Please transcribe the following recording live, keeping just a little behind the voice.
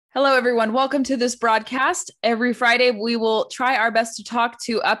Hello, everyone. Welcome to this broadcast. Every Friday, we will try our best to talk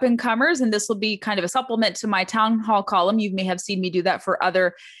to up-and-comers, and this will be kind of a supplement to my town hall column. You may have seen me do that for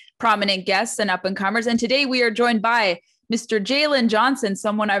other prominent guests and up-and-comers. And today we are joined by Mr. Jalen Johnson,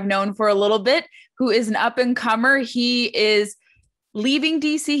 someone I've known for a little bit, who is an up-and-comer. He is leaving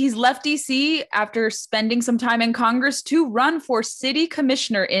DC. He's left DC after spending some time in Congress to run for city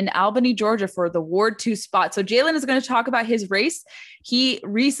commissioner in Albany, Georgia for the Ward 2 spot. So Jalen is going to talk about his race. He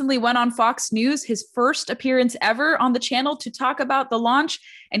recently went on Fox News, his first appearance ever on the channel, to talk about the launch.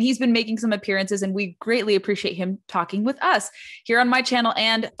 And he's been making some appearances, and we greatly appreciate him talking with us here on my channel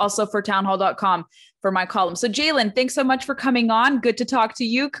and also for townhall.com for my column. So Jalen, thanks so much for coming on. Good to talk to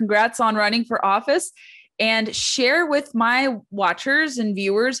you. Congrats on running for office. And share with my watchers and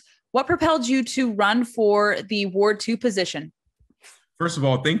viewers what propelled you to run for the Ward 2 position. First of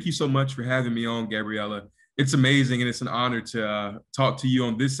all, thank you so much for having me on, Gabriella. It's amazing, and it's an honor to talk to you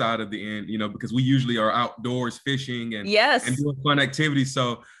on this side of the end, because we usually are outdoors fishing and doing fun activities.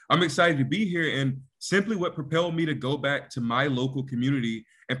 So I'm excited to be here. And simply what propelled me to go back to my local community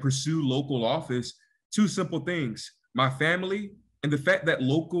and pursue local office, two simple things: my family and the fact that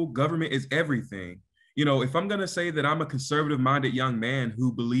local government is everything. If I'm going to say that I'm a conservative-minded young man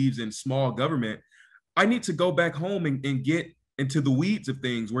who believes in small government, I need to go back home and get into the weeds of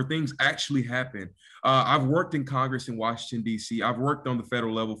things where things actually happen. I've worked in Congress in Washington, D.C. I've worked on the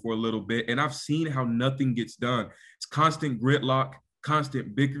federal level for a little bit, and I've seen how nothing gets done. It's constant gridlock,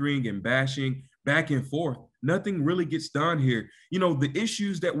 constant bickering and bashing, back and forth. Nothing really gets done here. The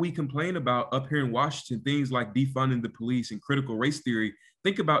issues that we complain about up here in Washington, things like defunding the police and critical race theory,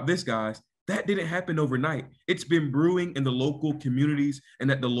 think about this, guys. That didn't happen overnight. It's been brewing in the local communities and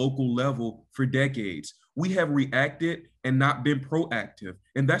at the local level for decades. We have reacted and not been proactive.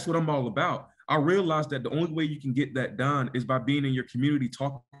 And that's what I'm all about. I realized that the only way you can get that done is by being in your community,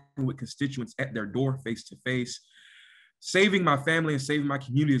 talking with constituents at their door, face to face. Saving my family and saving my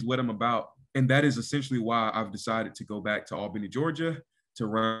community is what I'm about. And that is essentially why I've decided to go back to Albany, Georgia, to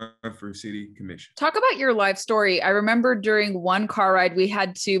run for city commission. Talk about your life story. I remember during one car ride we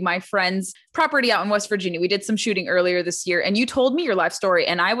had to my friend's property out in West Virginia. We did some shooting earlier this year, and you told me your life story.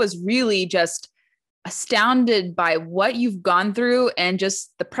 And I was really just astounded by what you've gone through and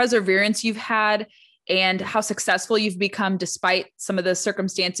just the perseverance you've had and how successful you've become despite some of the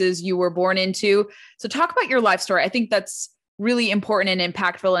circumstances you were born into. So talk about your life story. I think that's really important and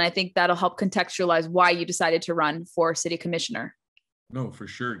impactful. And I think that'll help contextualize why you decided to run for city commissioner. No, for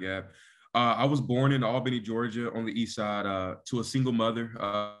sure, Gab. I was born in Albany, Georgia, on the east side to a single mother.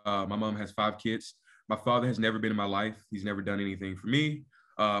 My mom has 5 kids. My father has never been in my life. He's never done anything for me.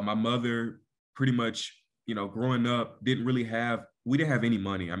 My mother pretty much, growing up, we didn't have any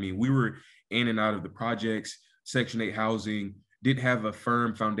money. I mean, we were in and out of the projects, Section 8 housing, didn't have a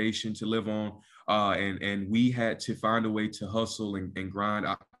firm foundation to live on. And we had to find a way to hustle and grind.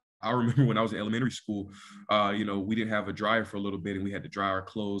 I remember when I was in elementary school, we didn't have a dryer for a little bit, and we had to dry our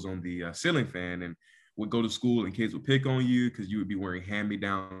clothes on the ceiling fan, and would go to school and kids would pick on you because you would be wearing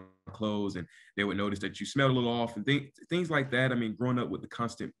hand-me-down clothes, and they would notice that you smelled a little off and things like that. I mean, growing up with the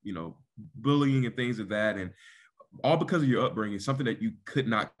constant, bullying and things of that, and all because of your upbringing, something that you could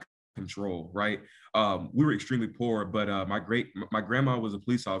not control, right? We were extremely poor, but my grandma was a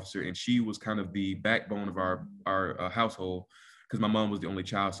police officer, and she was kind of the backbone of our household, because my mom was the only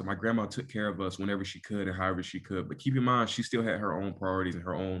child. So my grandma took care of us whenever she could and however she could. But keep in mind, she still had her own priorities and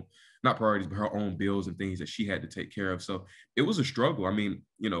her own, not priorities, but her own bills and things that she had to take care of. So it was a struggle. I mean,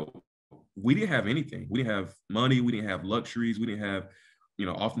 we didn't have anything. We didn't have money. We didn't have luxuries. We didn't have,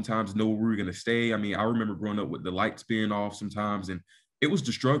 oftentimes know where we were going to stay. I mean, I remember growing up with the lights being off sometimes, and it was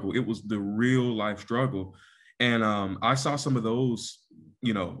the struggle. It was the real life struggle. And I saw some of those,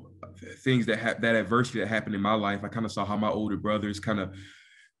 things that adversity that happened in my life. I kind of saw how my older brothers kind of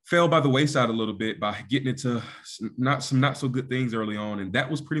fell by the wayside a little bit by getting into some not so good things early on. And that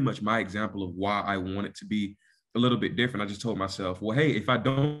was pretty much my example of why I wanted to be a little bit different. I just told myself, well, hey, if I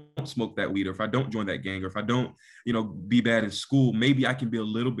don't smoke that weed, or if I don't join that gang, or if I don't, be bad in school, maybe I can be a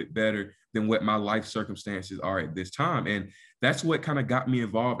little bit better than what my life circumstances are at this time. And that's what kind of got me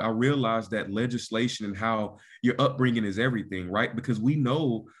involved. I realized that legislation and how your upbringing is everything, right? Because we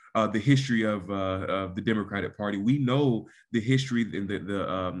know the history of the Democratic Party. We know the history and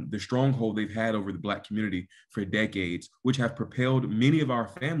the stronghold they've had over the Black community for decades, which have propelled many of our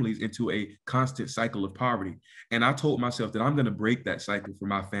families into a constant cycle of poverty. And I told myself that I'm going to break that cycle for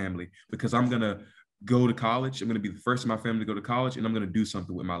my family, because I'm going to go to college. I'm going to be the first in my family to go to college, and I'm going to do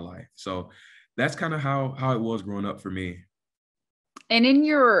something with my life. So that's kind of how it was growing up for me. And in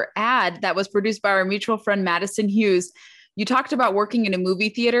your ad that was produced by our mutual friend, Madison Hughes, You talked about working in a movie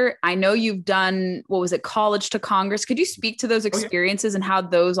theater. I know you've done, what was it, College to Congress. Could you speak to those experiences and how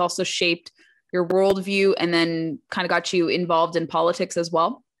those also shaped your worldview and then kind of got you involved in politics as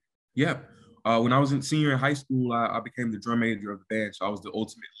well? Yeah. When I was senior in high school, I became the drum major of the band. So I was the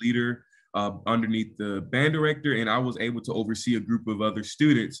ultimate leader underneath the band director, and I was able to oversee a group of other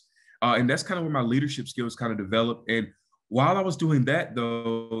students. And that's kind of where my leadership skills kind of developed. And while I was doing that,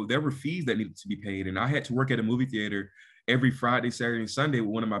 though, there were fees that needed to be paid. And I had to work at a movie theater every Friday, Saturday, and Sunday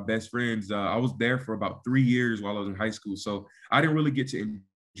with one of my best friends. I was there for about 3 years while I was in high school. So I didn't really get to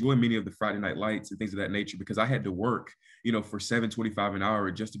enjoy many of the Friday night lights and things of that nature because I had to work, for $7.25 an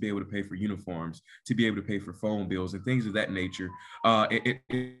hour just to be able to pay for uniforms, to be able to pay for phone bills and things of that nature. And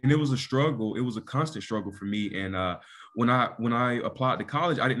it was a struggle. It was a constant struggle for me. And when I applied to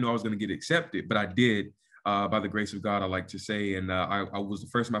college, I didn't know I was going to get accepted, but I did. By the grace of God, I like to say. And I was the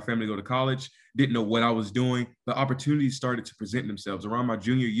first in my family to go to college, didn't know what I was doing. The opportunities started to present themselves around my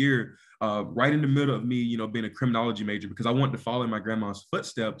junior year, right in the middle of me, being a criminology major, because I wanted to follow in my grandma's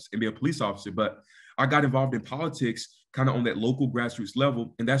footsteps and be a police officer. But I got involved in politics kind of on that local grassroots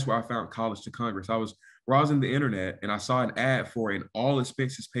level. And that's where I found College to Congress. I was browsing the internet and I saw an ad for an all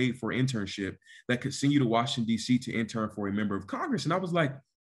expenses paid for internship that could send you to Washington, D.C. to intern for a member of Congress. And I was like,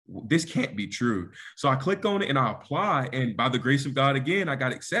 this can't be true. So I click on it and I apply. And by the grace of God, again, I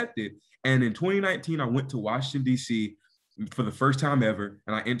got accepted. And in 2019, I went to Washington, D.C. for the first time ever.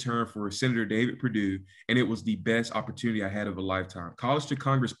 And I interned for Senator David Perdue. And it was the best opportunity I had of a lifetime. College to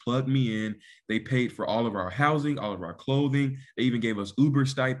Congress plugged me in. They paid for all of our housing, all of our clothing. They even gave us Uber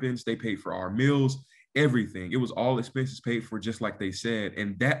stipends. They paid for our meals. Everything. It was all expenses paid for, just like they said.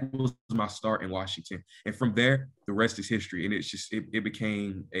 And that was my start in Washington. And from there, the rest is history. And it's just, it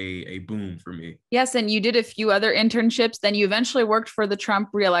became a boom for me. Yes. And you did a few other internships. Then you eventually worked for the Trump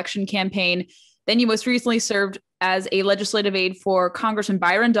reelection campaign. Then you most recently served as a legislative aide for Congressman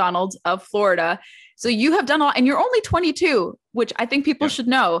Byron Donalds of Florida. So you have done a lot, and you're only 22, which I think people should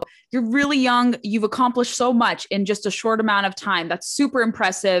know. You're really young. You've accomplished so much in just a short amount of time. That's super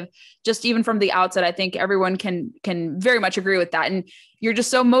impressive. Just even from the outset, I think everyone can very much agree with that. And you're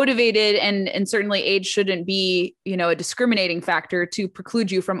just so motivated, and certainly age shouldn't be, a discriminating factor to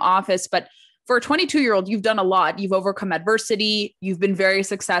preclude you from office. But for a 22-year-old, you've done a lot. You've overcome adversity. You've been very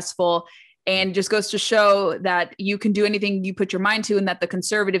successful. And just goes to show that you can do anything you put your mind to, and that the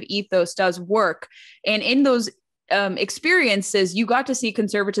conservative ethos does work. And in those experiences, you got to see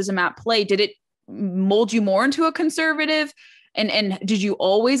conservatism at play. Did it mold you more into a conservative? And did you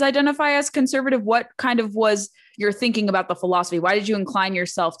always identify as conservative? What kind of was your thinking about the philosophy? Why did you incline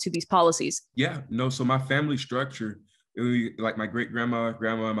yourself to these policies? Yeah, no. So my family structure, like my great grandma,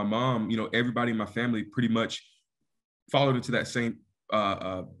 and my mom, everybody in my family pretty much followed into that same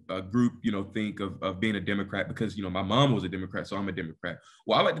group, think of being a Democrat, because, my mom was a Democrat, so I'm a Democrat.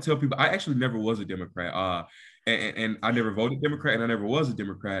 Well, I like to tell people I actually never was a Democrat, and I never voted Democrat, and I never was a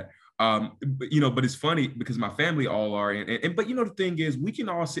Democrat. But it's funny because my family all are, but the thing is, we can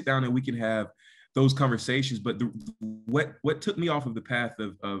all sit down and we can have those conversations. But what took me off of the path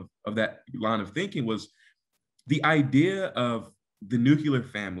of that line of thinking was the idea of the nuclear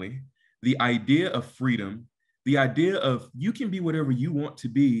family, the idea of freedom, the idea of you can be whatever you want to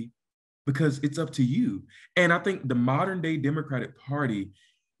be because it's up to you. And I think the modern day Democratic Party,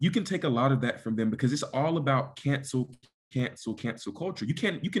 you can take a lot of that from them because it's all about cancel culture. You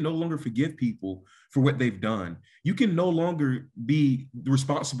can no longer forgive people for what they've done. You can no longer be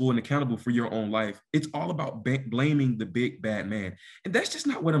responsible and accountable for your own life. It's all about blaming the big bad man. And that's just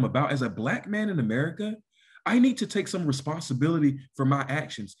not what I'm about. As a Black man in America, I need to take some responsibility for my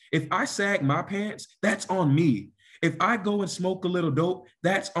actions. If I sag my pants, that's on me. If I go and smoke a little dope,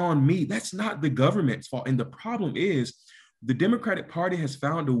 that's on me. That's not the government's fault. And the problem is the Democratic Party has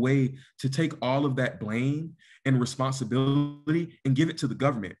found a way to take all of that blame and responsibility and give it to the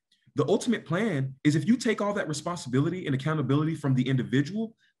government. The ultimate plan is if you take all that responsibility and accountability from the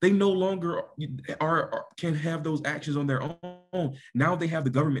individual, they no longer can have those actions on their own. Now they have the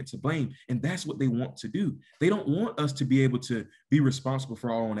government to blame, and that's what they want to do. They don't want us to be able to be responsible for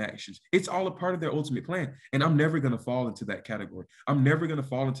our own actions. It's all a part of their ultimate plan, and I'm never going to fall into that category. I'm never going to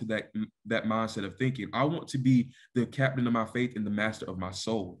fall into that mindset of thinking. I want to be the captain of my faith and the master of my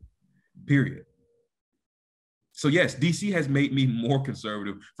soul, period. So yes, DC has made me more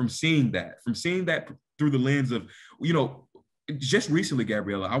conservative from seeing that through the lens of, just recently,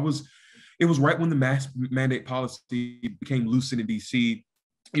 Gabriella, it was right when the mask mandate policy became loosened in DC.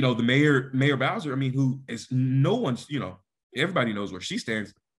 The Mayor Bowser, who is no one's, everybody knows where she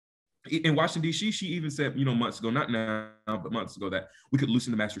stands. In Washington, D.C., she even said, months ago, not now, but months ago, that we could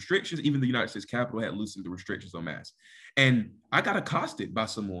loosen the mask restrictions. Even the United States Capitol had loosened the restrictions on masks. And I got accosted by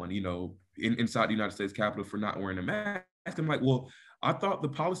someone, inside the United States Capitol for not wearing a mask. I'm like, well, I thought the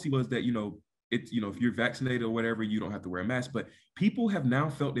policy was that, if you're vaccinated or whatever, you don't have to wear a mask. But people have now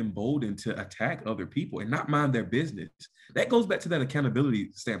felt emboldened to attack other people and not mind their business. That goes back to that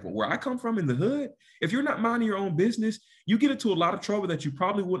accountability standpoint. Where I come from in the hood, if you're not minding your own business, you get into a lot of trouble that you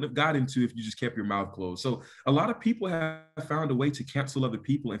probably wouldn't have got into if you just kept your mouth closed. So a lot of people have found a way to cancel other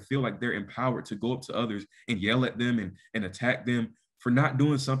people and feel like they're empowered to go up to others and yell at them and attack them for not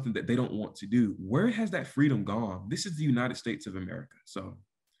doing something that they don't want to do. Where has that freedom gone? This is the United States of America. So.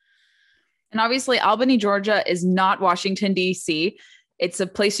 And obviously, Albany, Georgia is not Washington, D.C. It's a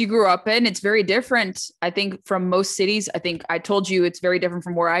place you grew up in. It's very different, I think, from most cities. I think I told you it's very different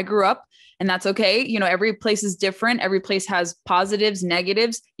from where I grew up, and that's okay. Every place is different. Every place has positives,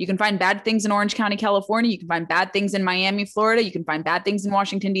 negatives. You can find bad things in Orange County, California. You can find bad things in Miami, Florida. You can find bad things in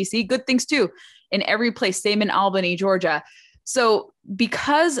Washington, D.C. Good things too in every place. Same in Albany, Georgia. So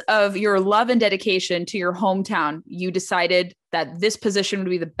because of your love and dedication to your hometown, you decided that this position would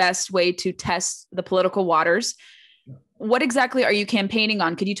be the best way to test the political waters. What exactly are you campaigning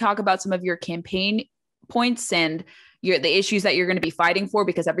on? Could you talk about some of your campaign points and the issues that you're going to be fighting for?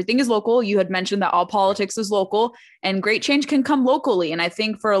 Because everything is local. You had mentioned that all politics is local and great change can come locally. And I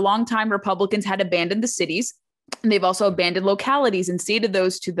think for a long time, Republicans had abandoned the cities. And they've also abandoned localities and ceded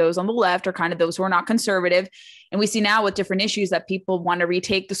those to those on the left, or kind of those who are not conservative. And we see now with different issues that people want to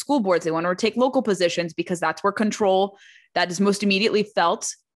retake the school boards. They want to retake local positions because that's where control that is most immediately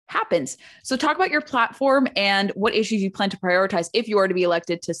felt happens. So talk about your platform and what issues you plan to prioritize if you are to be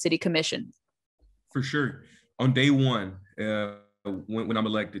elected to city commission. For sure. On day one, when I'm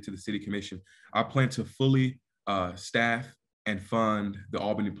elected to the city commission, I plan to fully staff and fund the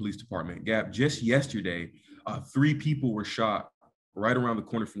Albany Police Department. Gab, just yesterday, 3 people were shot right around the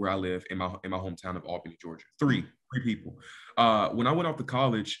corner from where I live in my hometown of Albany, Georgia. Three people. When I went off to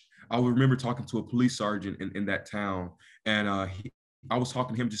college, I remember talking to a police sergeant in that town, and I was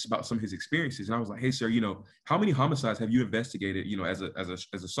talking to him just about some of his experiences. And I was like, hey, sir, how many homicides have you investigated, as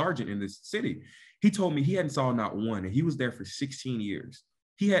a sergeant in this city? He told me he hadn't saw not one, and he was there for 16 years.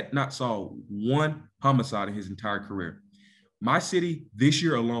 He had not saw one homicide in his entire career. My city this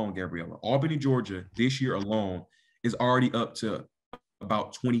year alone, Gabriella, Albany, Georgia, this year alone is already up to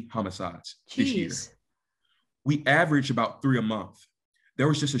about 20 homicides this year. We average about 3 a month. There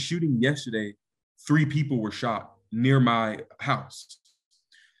was just a shooting yesterday. 3 people were shot near my house.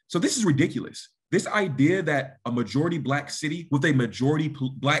 So this is ridiculous. This idea that a majority Black city with a majority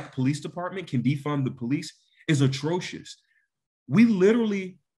Black police department can defund the police is atrocious. We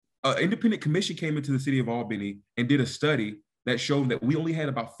literally, an independent commission came into the city of Albany and did a study that showed that we only had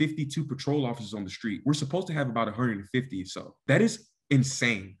about 52 patrol officers on the street. We're supposed to have about 150. So that is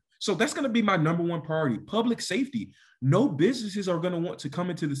insane. So that's going to be my number one priority, public safety. No businesses are going to want to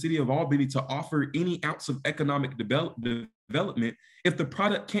come into the city of Albany to offer any ounce of economic development if the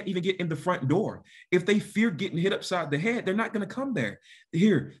product can't even get in the front door. If they fear getting hit upside the head, they're not going to come there.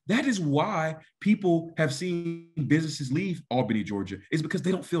 That is why people have seen businesses leave Albany, Georgia, is because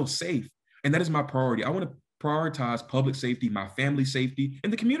they don't feel safe. And that is my priority. I want to prioritize public safety, my family safety,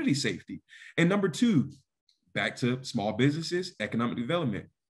 and the community safety. And number 2, back to small businesses, economic development.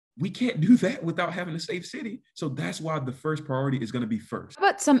 We can't do that without having a safe city. So that's why the first priority is going to be first. How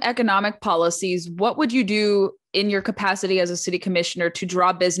about some economic policies? What would you do in your capacity as a city commissioner to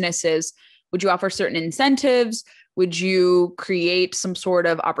draw businesses? Would you offer certain incentives? Would you create some sort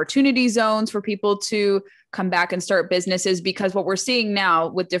of opportunity zones for people to come back and start businesses? Because what we're seeing now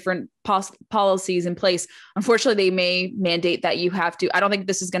with different policies in place, unfortunately, they may mandate that you have to. I don't think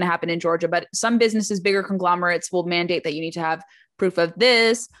this is going to happen in Georgia, but some businesses, bigger conglomerates, will mandate that you need to have proof of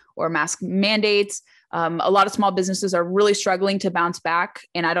this or mask mandates. A lot of small businesses are really struggling to bounce back.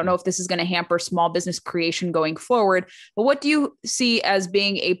 And I don't know if this is going to hamper small business creation going forward. But what do you see as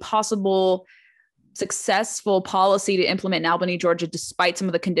being a possible successful policy to implement in Albany, Georgia, despite some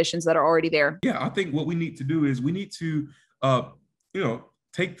of the conditions that are already there? Yeah, I think what we need to do is we need to,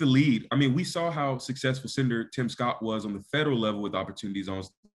 take the lead. I mean, we saw how successful Senator Tim Scott was on the federal level with opportunity zones.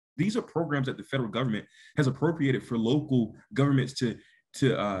 These are programs that the federal government has appropriated for local governments to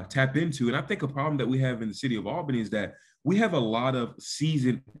tap into. And I think a problem that we have in the city of Albany is that we have a lot of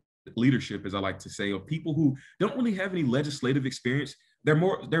seasoned leadership, as I like to say, of people who don't really have any legislative experience, they're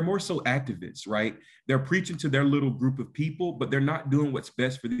more so activists, right? They're preaching to their little group of people, but they're not doing what's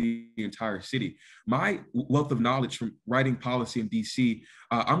best for the entire city. My wealth of knowledge from writing policy in DC,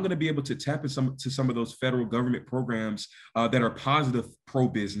 I'm going to be able to tap into some of those federal government programs that are positive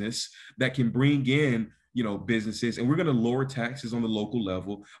pro-business, that can bring in businesses, and we're going to lower taxes on the local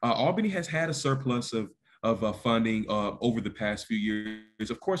level. Albany has had a surplus of funding over the past few years.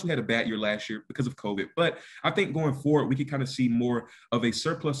 Of course, we had a bad year last year because of COVID, but I think going forward, we can kind of see more of a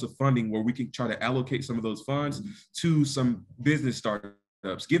surplus of funding where we can try to allocate some of those funds to some business startups.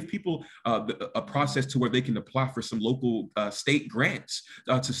 Give people a process to where they can apply for some local state grants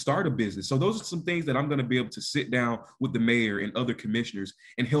to start a business. So those are some things that I'm going to be able to sit down with the mayor and other commissioners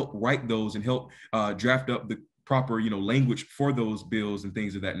and help write those and help draft up the proper language for those bills and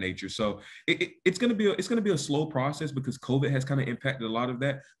things of that nature. So it's going to be a slow process because COVID has kind of impacted a lot of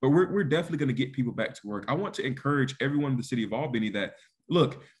that, but we're definitely going to get people back to work. I want to encourage everyone in the city of Albany that,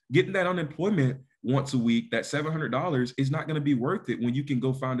 look, getting that unemployment once a week, that $700 is not going to be worth it when you can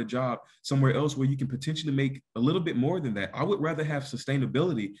go find a job somewhere else where you can potentially make a little bit more than that. I would rather have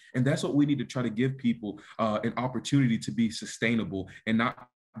sustainability, and that's what we need to try to give people an opportunity to be sustainable and not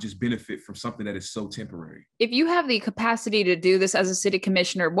just benefit from something that is so temporary. If you have the capacity to do this as a city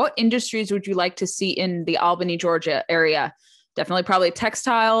commissioner, what industries would you like to see in the Albany, Georgia area? Definitely probably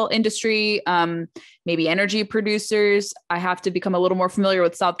textile industry, maybe energy producers. I have to become a little more familiar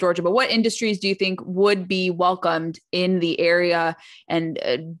with South Georgia, but what industries do you think would be welcomed in the area and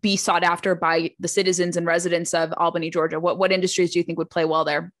be sought after by the citizens and residents of Albany, Georgia? What industries do you think would play well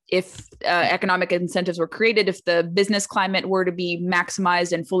there? If economic incentives were created, if the business climate were to be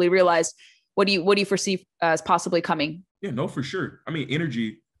maximized and fully realized, what do you foresee as possibly coming? Yeah, no, for sure. I mean,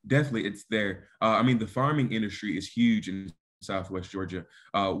 energy, definitely it's there. I mean, the farming industry is huge in Southwest Georgia.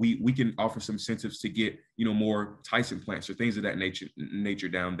 We can offer some incentives to get more Tyson plants or things of that nature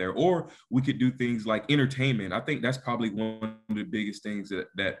down there, or we could do things like entertainment. I think that's probably one of the biggest things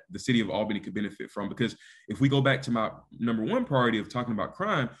that the city of Albany could benefit from, because if we go back to my number one priority of talking about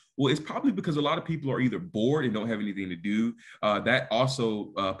crime, well, it's probably because a lot of people are either bored and don't have anything to do. That also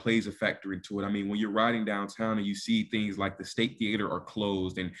plays a factor into it. I mean, when you're riding downtown and you see things like the State Theater are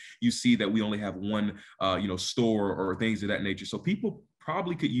closed, and you see that we only have one store or things of that nature. So people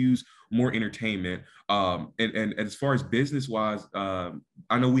probably could use more entertainment. And as far as business wise,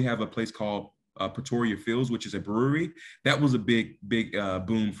 I know we have a place called Pretoria Fields, which is a brewery. That was a big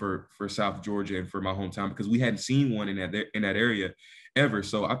boom for South Georgia and for my hometown, because we hadn't seen one in that area ever.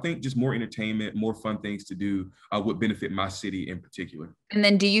 So I think just more entertainment, more fun things to do would benefit my city in particular. And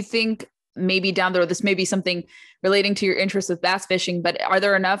then do you think maybe down the road, this may be something relating to your interest with bass fishing, but are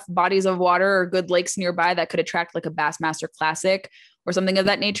there enough bodies of water or good lakes nearby that could attract like a Bassmaster Classic or something of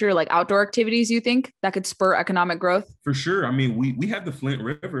that nature, like outdoor activities, you think that could spur economic growth? For sure. I mean, we have the Flint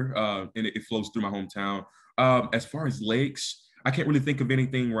River and it flows through my hometown. As far as lakes, I can't really think of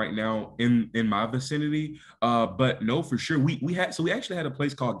anything right now in my vicinity, but no, for sure. We actually had a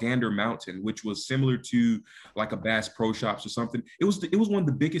place called Gander Mountain, which was similar to like a Bass Pro Shops or something. It was one of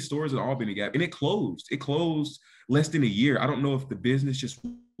the biggest stores in Albany, Gap, and it closed. It closed less than a year. I don't know if the business just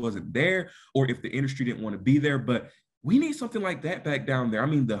wasn't there or if the industry didn't want to be there, but we need something like that back down there. I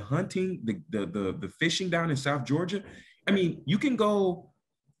mean, the hunting, the fishing down in South Georgia. I mean, you can go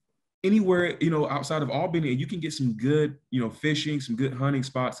anywhere, outside of Albany, and you can get some good, fishing, some good hunting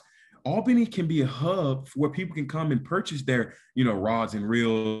spots. Albany can be a hub where people can come and purchase their, rods and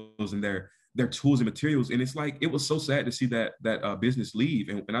reels and their tools and materials. And it's like, it was so sad to see that business leave.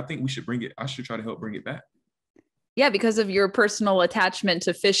 And I think I should try to help bring it back. Yeah, because of your personal attachment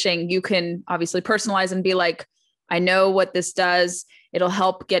to fishing, you can obviously personalize and be like, I know what this does. It'll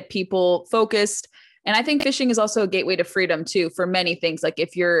help get people focused. And I think fishing is also a gateway to freedom too, for many things. Like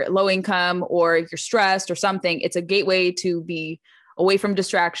if you're low income or you're stressed or something, it's a gateway to be away from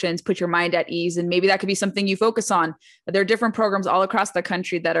distractions, put your mind at ease. And maybe that could be something you focus on. But there are different programs all across the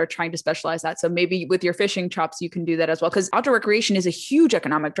country that are trying to specialize that. So maybe with your fishing chops, you can do that as well. Because outdoor recreation is a huge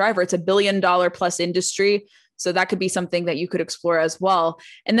economic driver. It's $1 billion plus industry. So that could be something that you could explore as well.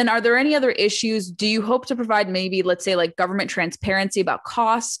 And then are there any other issues? Do you hope to provide maybe, let's say, like government transparency about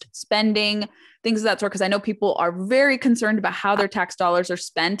cost, spending, things of that sort? Because I know people are very concerned about how their tax dollars are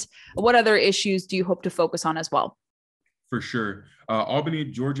spent. What other issues do you hope to focus on as well? For sure. Albany,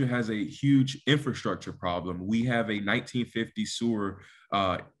 Georgia has a huge infrastructure problem. We have a 1950 sewer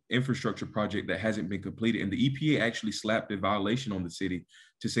infrastructure project that hasn't been completed. And the EPA actually slapped a violation on the city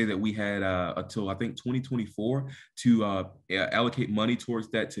to say that we had until I think 2024 to allocate money towards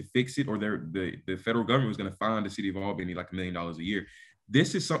that to fix it, or the federal government was going to fine the city of Albany like $1 million a year.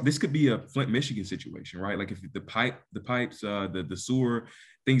 this could be a Flint, Michigan situation, right? Like if the pipes, the sewer,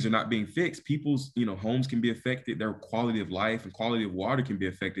 things are not being fixed, people's, homes can be affected, their quality of life and quality of water can be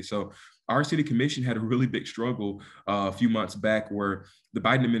affected. So our city commission had a really big struggle a few months back where the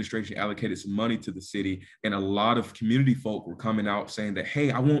Biden administration allocated some money to the city, and a lot of community folk were coming out saying that,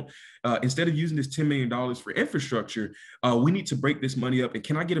 hey, I want, instead of using this $10 million for infrastructure, we need to break this money up. And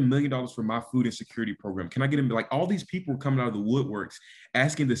can I get $1 million for my food insecurity program? Can I get them? Like, all these people were coming out of the woodworks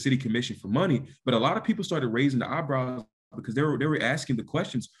asking the city commission for money, but a lot of people started raising the eyebrows because they were asking the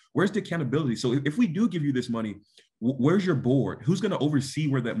questions, where's the accountability? So if we do give you this money, where's your board? Who's going to oversee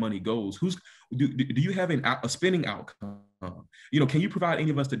where that money goes? Do you have a spending outcome? Can you provide any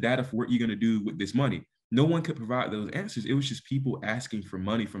of us the data for what you're going to do with this money? No one could provide those answers. It was just people asking for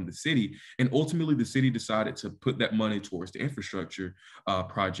money from the city. And ultimately, the city decided to put that money towards the infrastructure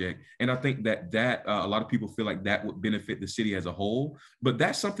project. And I think that a lot of people feel like that would benefit the city as a whole. But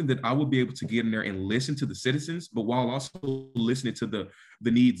that's something that I would be able to get in there and listen to the citizens, but while also listening to the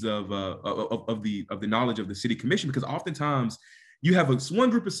needs of the knowledge of the city commission, because oftentimes you have one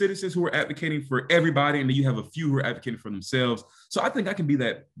group of citizens who are advocating for everybody, and then you have a few who are advocating for themselves. So I think I can be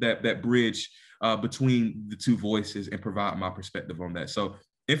that bridge between the two voices and provide my perspective on that. So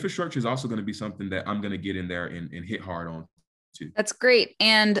infrastructure is also going to be something that I'm going to get in there and hit hard on too. That's great.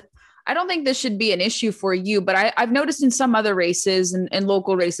 And I don't think this should be an issue for you, but I've noticed in some other races and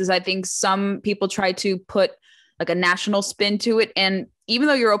local races, I think some people try to put like a national spin to it. And even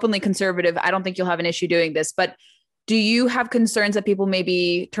though you're openly conservative, I don't think you'll have an issue doing this. But do you have concerns that people may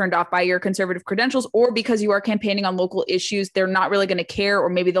be turned off by your conservative credentials, or because you are campaigning on local issues, they're not really going to care, or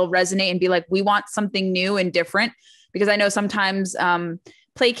maybe they'll resonate and be like, we want something new and different? Because I know sometimes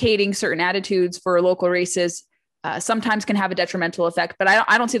placating certain attitudes for local races sometimes can have a detrimental effect, but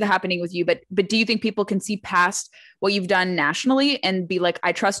I don't see that happening with you. But do you think people can see past what you've done nationally and be like,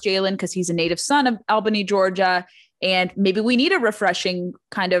 I trust Jalen because he's a native son of Albany, Georgia, and maybe we need a refreshing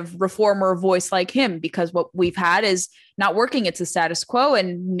kind of reformer voice like him because what we've had is not working. It's a status quo.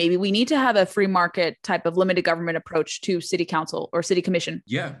 And maybe we need to have a free market type of limited government approach to city council or city commission.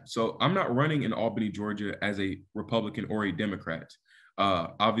 Yeah. So I'm not running in Albany, Georgia as a Republican or a Democrat.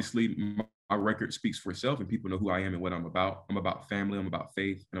 Obviously, my record speaks for itself and people know who I am and what I'm about. I'm about family, I'm about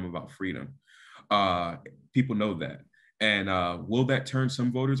faith, and I'm about freedom. People know that. And will that turn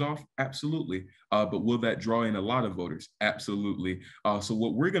some voters off? Absolutely. But will that draw in a lot of voters? Absolutely. So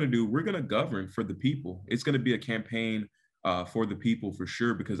what we're going to do, we're going to govern for the people. It's going to be a campaign for the people for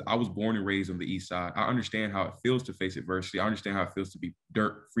sure, because I was born and raised on the East Side. I understand how it feels to face adversity. I understand how it feels to be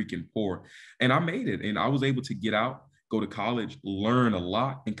dirt freaking poor. And I made it. And I was able to get out, go to college, learn a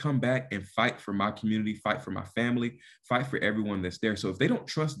lot, and come back and fight for my community, fight for my family, fight for everyone that's there. So if they don't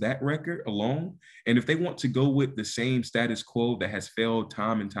trust that record alone, and if they want to go with the same status quo that has failed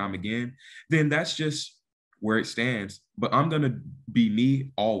time and time again, then that's just where it stands. But I'm going to be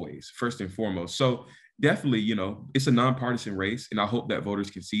me always, first and foremost. So definitely, it's a nonpartisan race, and I hope that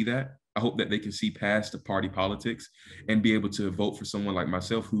voters can see that. I hope that they can see past the party politics and be able to vote for someone like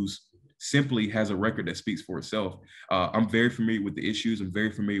myself who's simply has a record that speaks for itself. I'm very familiar with the issues. I'm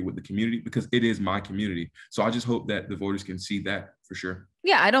very familiar with the community because it is my community. So I just hope that the voters can see that for sure.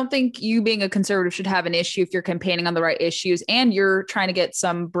 Yeah, I don't think you being a conservative should have an issue if you're campaigning on the right issues and you're trying to get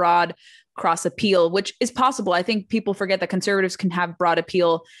some broad cross appeal, which is possible. I think people forget that conservatives can have broad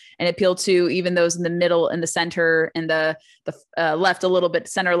appeal and appeal to even those in the middle and the center and the left a little bit,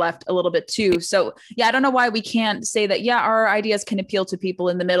 center left a little bit too. So yeah, I don't know why we can't say that, yeah, our ideas can appeal to people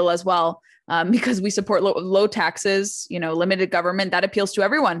in the middle as well, because we support low taxes, limited government, that appeals to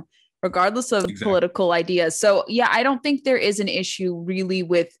everyone, regardless of political ideas. So yeah, I don't think there is an issue really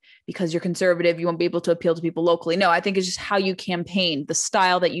with, because you're conservative, you won't be able to appeal to people locally. No, I think it's just how you campaign, the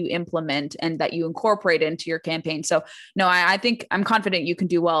style that you implement and that you incorporate into your campaign. So no, I think I'm confident you can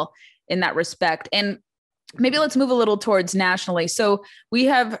do well in that respect. And maybe let's move a little towards nationally. So we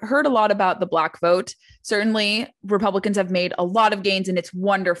have heard a lot about the Black vote. Certainly Republicans have made a lot of gains and it's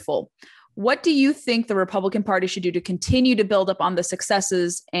wonderful. What do you think the Republican Party should do to continue to build up on the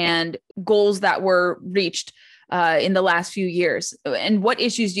successes and goals that were reached in the last few years? And what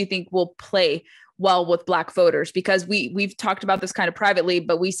issues do you think will play well with Black voters? Because we've talked about this kind of privately,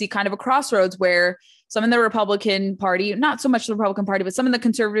 but we see kind of a crossroads where some in the Republican Party, not so much the Republican Party, but some in the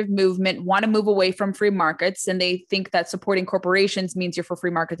conservative movement want to move away from free markets. And they think that supporting corporations means you're for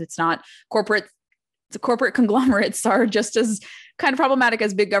free markets. It's not. The corporate conglomerates are just as kind of problematic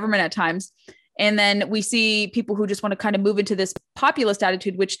as big government at times. And then we see people who just want to kind of move into this populist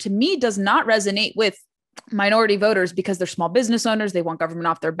attitude, which to me does not resonate with minority voters because they're small business owners. They want government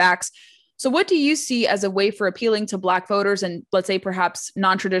off their backs. So what do you see as a way for appealing to Black voters and, let's say, perhaps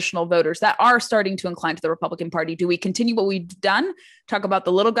non-traditional voters that are starting to incline to the Republican Party? Do we continue what we've done, talk about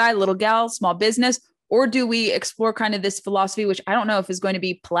the little guy, little gal, small business, or do we explore kind of this philosophy, which I don't know if is going to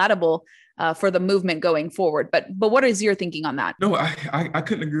be palatable for the movement going forward? But what is your thinking on that? No, I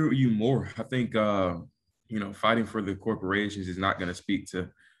couldn't agree with you more. I think, fighting for the corporations is not going to speak to,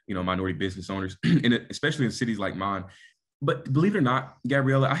 minority business owners, and especially in cities like mine. But believe it or not,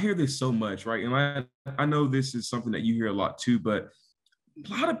 Gabriella, I hear this so much, right? And I know this is something that you hear a lot too, but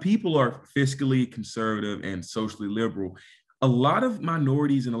a lot of people are fiscally conservative and socially liberal. A lot of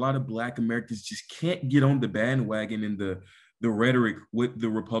minorities and a lot of Black Americans just can't get on the bandwagon in the rhetoric with the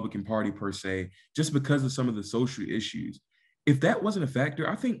Republican Party per se, just because of some of the social issues. If that wasn't a factor,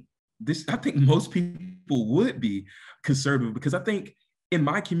 I think most people would be conservative, because I think in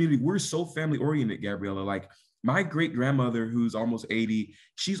my community, we're so family oriented, Gabriella. Like, my great grandmother, who's almost 80,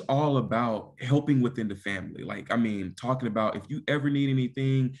 she's all about helping within the family. Like, I mean, talking about if you ever need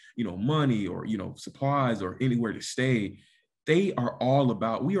anything, money or, supplies or anywhere to stay, we are all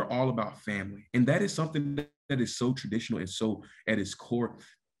about family. And that is something that is so traditional and so at its core.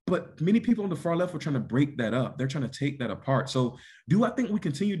 But many people on the far left are trying to break that up. They're trying to take that apart. So do I think we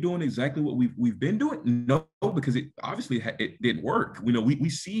continue doing exactly what we've been doing? No, because it obviously it didn't work. We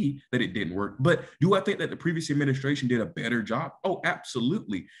see that it didn't work. But do I think that the previous administration did a better job? Oh,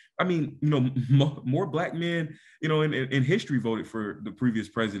 absolutely. I mean, more Black men, in history voted for the previous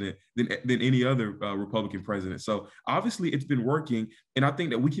president than any other Republican president. So obviously it's been working. And I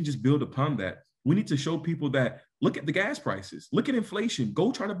think that we can just build upon that. We need to show people that, look at the gas prices, look at inflation,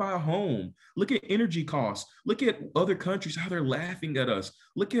 go try to buy a home, look at energy costs, look at other countries, how they're laughing at us,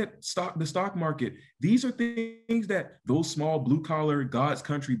 look at the stock market. These are things that those small blue collar, God's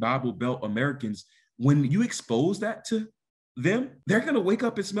country, Bible Belt Americans, when you expose that to them, they're going to wake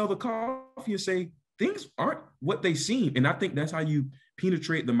up and smell the coffee and say, things aren't what they seem. And I think that's how you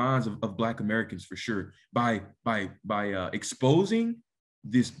penetrate the minds of Black Americans, for sure, by exposing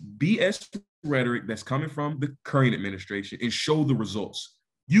this BS rhetoric that's coming from the current administration and show the results.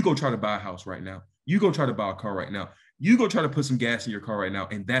 You go try to buy a house right now. You go try to buy a car right now. You go try to put some gas in your car right now.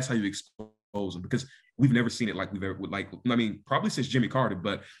 And that's how you expose them, because we've never seen it like we've ever, probably since Jimmy Carter,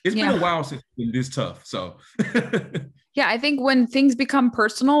 but it's been a while since it's been this tough. So yeah, I think when things become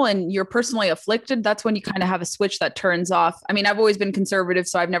personal and you're personally afflicted, that's when you kind of have a switch that turns off. I mean, I've always been conservative,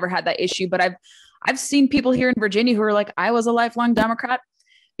 so I've never had that issue, but I've seen people here in Virginia who are like, I was a lifelong Democrat.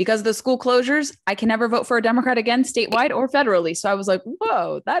 Because of the school closures, I can never vote for a Democrat again, statewide or federally. So I was like,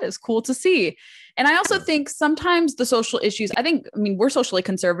 whoa, that is cool to see. And I also think sometimes the social issues, we're socially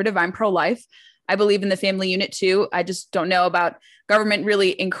conservative. I'm pro-life. I believe in the family unit too. I just don't know about government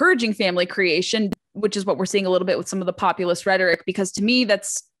really encouraging family creation, which is what we're seeing a little bit with some of the populist rhetoric, because to me, that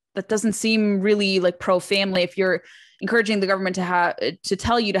doesn't seem really like pro-family. If you're encouraging the government to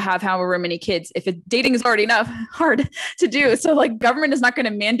tell you to have however many kids, if dating is already enough hard to do. So like, government is not going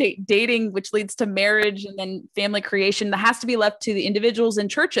to mandate dating, which leads to marriage and then family creation. That has to be left to the individuals and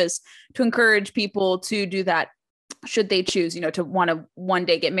churches to encourage people to do that, should they choose, to want to one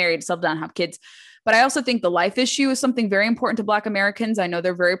day get married, settle down, have kids. But I also think the life issue is something very important to Black Americans. I know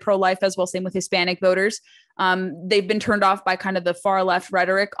they're very pro-life as well. Same with Hispanic voters. They've been turned off by kind of the far left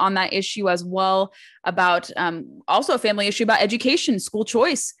rhetoric on that issue as well, about also a family issue about education, school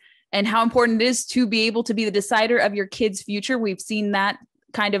choice, and how important it is to be able to be the decider of your kid's future. We've seen that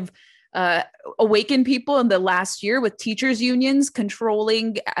kind of awaken people in the last year with teachers unions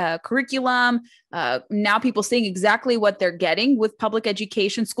controlling curriculum. Now people seeing exactly what they're getting with public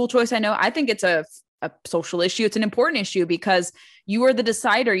education, school choice. I think it's a social issue. It's an important issue because you are the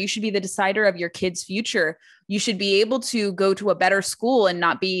decider. You should be the decider of your kid's future. You should be able to go to a better school and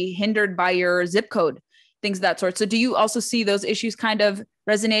not be hindered by your zip code, things of that sort. So do you also see those issues kind of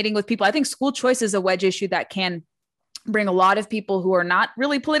resonating with people? I think school choice is a wedge issue that can bring a lot of people who are not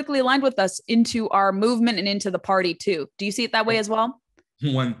really politically aligned with us into our movement and into the party too. Do you see it that way as well?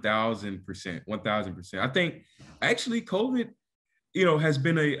 1,000%, 1,000%. I think actually COVID, has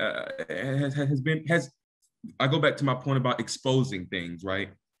been I go back to my point about exposing things, right?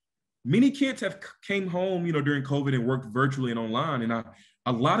 Many kids have came home, during COVID and worked virtually and online. And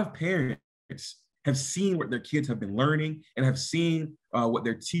a lot of parents have seen what their kids have been learning and have seen what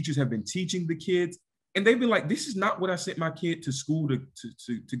their teachers have been teaching the kids. And they've been like, this is not what I sent my kid to school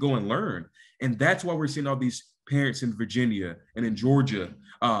to go and learn. And that's why we're seeing all these parents in Virginia and in Georgia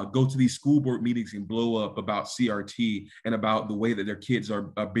go to these school board meetings and blow up about CRT and about the way that their kids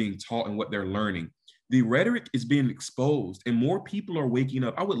are being taught and what they're learning. The rhetoric is being exposed and more people are waking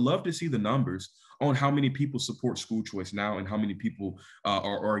up. I would love to see the numbers on how many people support school choice now and how many people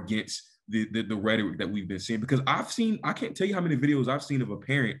are against the rhetoric that we've been seeing, because I can't tell you how many videos I've seen of a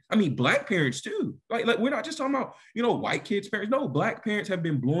parent. I mean, Black parents too. Like we're not just talking about, white kids' parents. No, Black parents have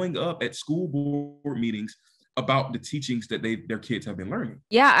been blowing up at school board meetings about the teachings that their kids have been learning.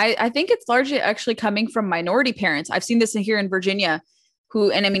 Yeah, I think it's largely actually coming from minority parents. I've seen this here in Virginia,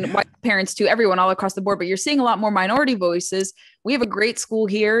 and I mean, white parents too, everyone all across the board, but you're seeing a lot more minority voices. We have a great school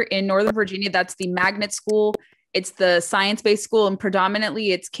here in Northern Virginia. That's the Magnet School. It's the science-based school, and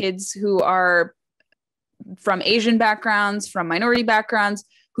predominantly it's kids who are from Asian backgrounds, from minority backgrounds,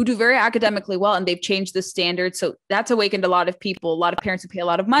 who do very academically well, and they've changed the standard. So that's awakened a lot of people, a lot of parents who pay a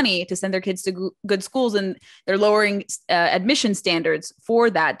lot of money to send their kids to good schools, and they're lowering admission standards for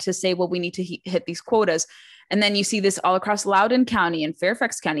that, to say, well, we need to hit these quotas. And then you see this all across Loudoun County and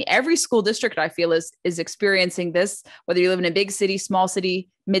Fairfax County. Every school district, I feel, is experiencing this, whether you live in a big city, small city,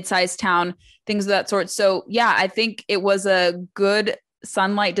 mid-sized town, things of that sort. So yeah, I think it was a good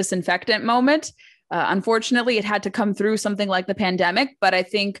sunlight disinfectant moment. Unfortunately, it had to come through something like the pandemic, but I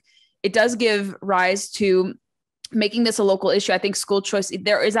think it does give rise to making this a local issue. I think school choice,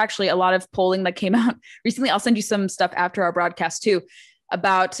 there is actually a lot of polling that came out recently. I'll send you some stuff after our broadcast too,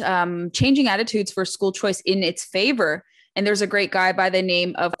 about changing attitudes for school choice in its favor. And there's a great guy by the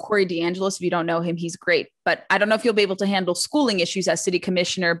name of Corey DeAngelis. If you don't know him, he's great. But I don't know if you'll be able to handle schooling issues as city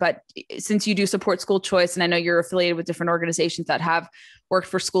commissioner, but since you do support school choice, and I know you're affiliated with different organizations that have worked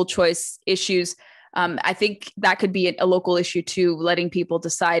for school choice issues, I think that could be a local issue too, letting people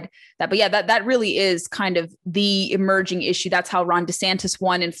decide that. But yeah, that really is kind of the emerging issue. That's how Ron DeSantis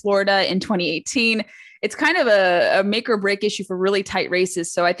won in Florida in 2018. It's kind of a make or break issue for really tight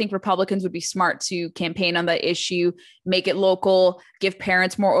races. So I think Republicans would be smart to campaign on that issue, make it local, give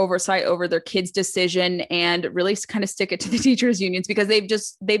parents more oversight over their kids' decision, and really kind of stick it to the teachers' unions, because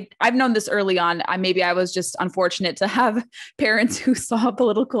I've known this early on. Maybe I was just unfortunate to have parents who saw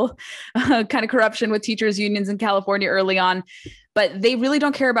political kind of corruption with teachers' unions in California early on, but they really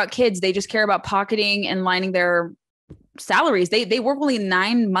don't care about kids. They just care about pocketing and lining their salaries. They work only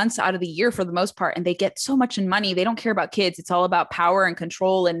 9 months out of the year for the most part, and they get so much in money. They don't care about kids. It's all about power and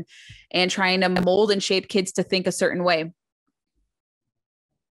control and trying to mold and shape kids to think a certain way.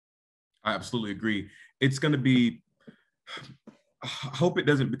 I absolutely agree. It's going to be, I hope it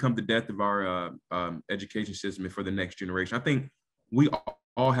doesn't become the death of our education system for the next generation. I think we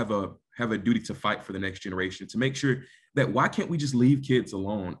all have a duty to fight for the next generation, to make sure that, why can't we just leave kids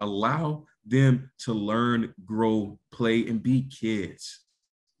alone? Allow them to learn, grow, play, and be kids.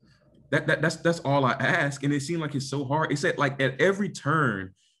 That's all I ask. And it seems like it's so hard. It's at every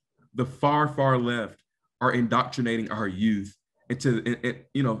turn, the far left are indoctrinating our youth into,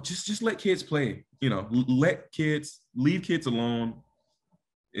 just let kids play. Leave kids alone.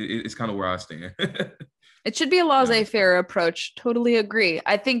 It's kind of where I stand. It should be a laissez-faire approach. Totally agree.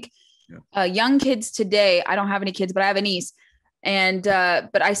 I think young kids today, I don't have any kids, but I have a niece. And,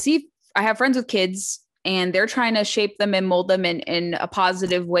 but I have friends with kids, and they're trying to shape them and mold them in a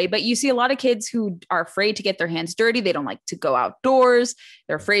positive way. But you see a lot of kids who are afraid to get their hands dirty. They don't like to go outdoors.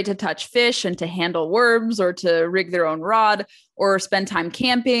 They're afraid to touch fish and to handle worms, or to rig their own rod, or spend time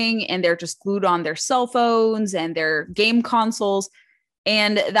camping. And they're just glued on their cell phones and their game consoles.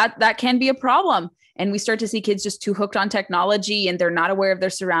 And that can be a problem. And we start to see kids just too hooked on technology, and they're not aware of their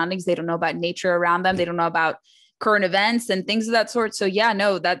surroundings. They don't know about nature around them. They don't know about current events and things of that sort. So yeah,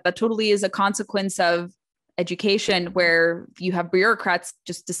 no, that totally is a consequence of education, where you have bureaucrats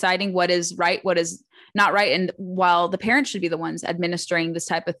just deciding what is right, what is not right. And while the parents should be the ones administering this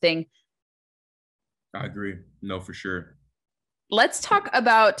type of thing. I agree. No, for sure. Let's talk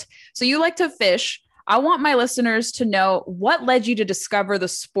about, so you like to fish. I want my listeners to know, what led you to discover the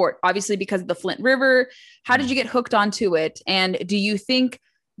sport? Obviously, because of the Flint River. How did you get hooked onto it? And do you think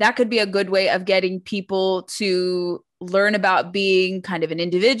that could be a good way of getting people to learn about being kind of an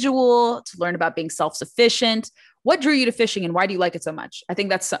individual, to learn about being self-sufficient? What drew you to fishing, and why do you like it so much? I think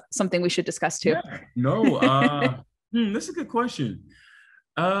that's something we should discuss too. Yeah, no, that's a good question.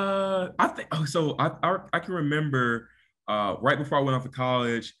 I can remember right before I went off to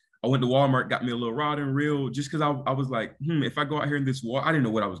college, I went to Walmart, got me a little rod and reel, just because I was like, if I go out here in this water, I didn't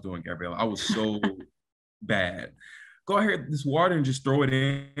know what I was doing, Gabriella. I was so bad. Go out here in this water and just throw it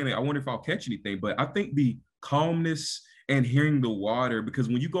in. I wonder if I'll catch anything. But I think the calmness and hearing the water, because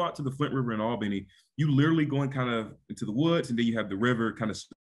when you go out to the Flint River in Albany, you literally going kind of into the woods, and then you have the river kind of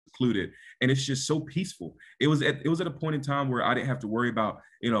secluded, and it's just so peaceful. It was at a point in time where I didn't have to worry about,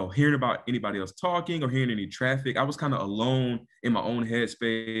 hearing about anybody else talking or hearing any traffic. I was kind of alone in my own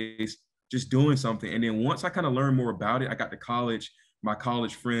headspace, just doing something. And then once I kind of learned more about it, I got to college. my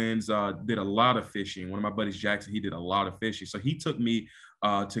college friends did a lot of fishing. One of my buddies, Jackson, he did a lot of fishing. So he took me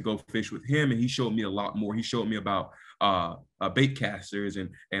to go fish with him, and he showed me a lot more. He showed me about bait casters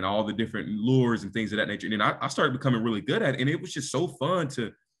and all the different lures and things of that nature. And then I started becoming really good at it, and it was just so fun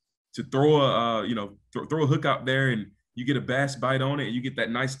to throw throw a hook out there, and you get a bass bite on it, and you get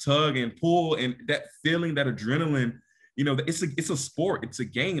that nice tug and pull, and that feeling, that adrenaline. It's a sport, it's a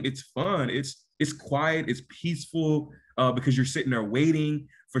game, it's fun, it's quiet, it's peaceful, because you're sitting there waiting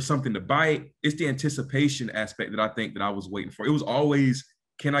for something to bite. It's the anticipation aspect that I think that I was waiting for. It was always,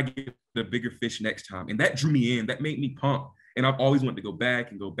 can I get a bigger fish next time? And that drew me in, that made me pump. And I've always wanted to go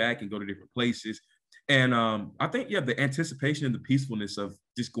back and go to different places. And I think, the anticipation and the peacefulness of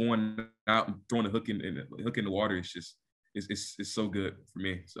just going out and throwing a hook in the water is just, it's so good for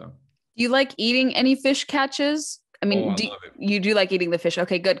me. So. Do you like eating any fish catches? I mean, I love it. You do like eating the fish?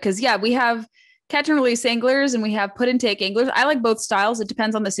 Okay, good. Because we have catch and release anglers and we have put and take anglers. I like both styles. It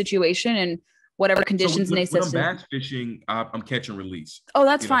depends on the situation and whatever conditions. So when I'm bass fishing, I'm catch and release. Oh,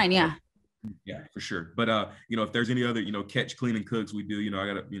 that's fine. Yeah. Yeah, for sure. But if there's any other, catch, clean, and cooks, we do.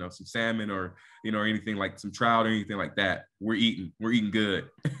 I got some salmon or anything like some trout or anything like that. We're eating good.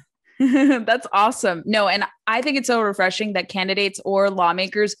 That's awesome. No, and I think it's so refreshing that candidates or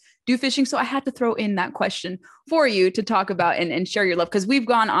lawmakers do fishing. So I had to throw in that question for you to talk about and share your love, because we've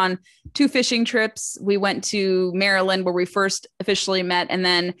gone on 2 fishing trips. We went to Maryland where we first officially met, and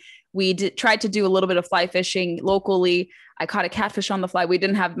then we tried to do a little bit of fly fishing locally. I caught a catfish on the fly. We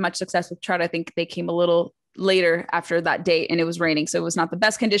didn't have much success with trout. I think they came a little later after that date, and it was raining, so it was not the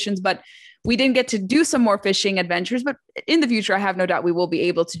best conditions, but we didn't get to do some more fishing adventures. But in the future, I have no doubt we will be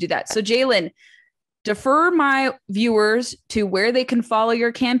able to do that. So Jalen, defer my viewers to where they can follow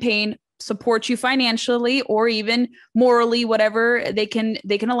your campaign, support you financially or even morally, whatever they can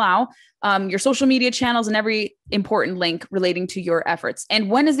allow, your social media channels and every important link relating to your efforts. And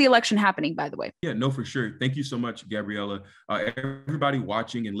when is the election happening, by the way? Yeah, no, for sure. Thank you so much, Gabriella. Everybody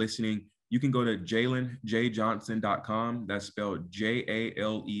watching and listening, you can go to jalenjjohnson.com. That's spelled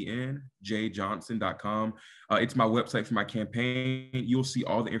JALEN, jjohnson.com. It's my website for my campaign. You'll see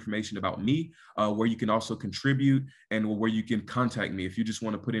all the information about me, where you can also contribute and where you can contact me if you just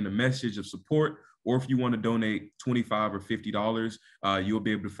want to put in a message of support, or if you want to donate $25 or $50, you'll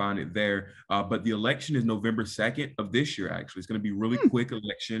be able to find it there. But the election is November 2nd of this year, actually. It's going to be a really quick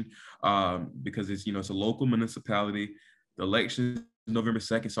election because it's a local municipality. The election is November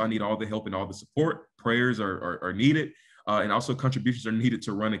 2nd, so I need all the help and all the support. Prayers are needed, and also contributions are needed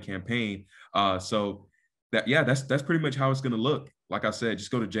to run a campaign. So that's pretty much how it's going to look. Like I said,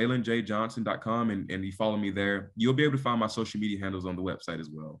 just go to jalenjjohnson.com and you follow me there. You'll be able to find my social media handles on the website as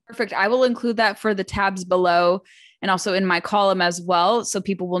well. Perfect. I will include that for the tabs below and also in my column as well, so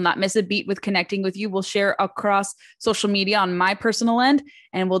people will not miss a beat with connecting with you. We'll share across social media on my personal end,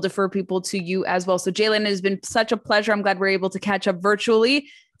 and we'll defer people to you as well. So Jalen, it has been such a pleasure. I'm glad we're able to catch up virtually.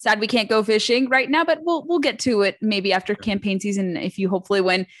 Sad we can't go fishing right now, but we'll get to it maybe after campaign season if you hopefully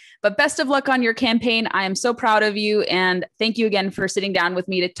win. But best of luck on your campaign. I am so proud of you. And thank you again for sitting down with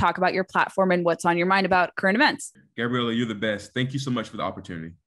me to talk about your platform and what's on your mind about current events. Gabriella, you're the best. Thank you so much for the opportunity.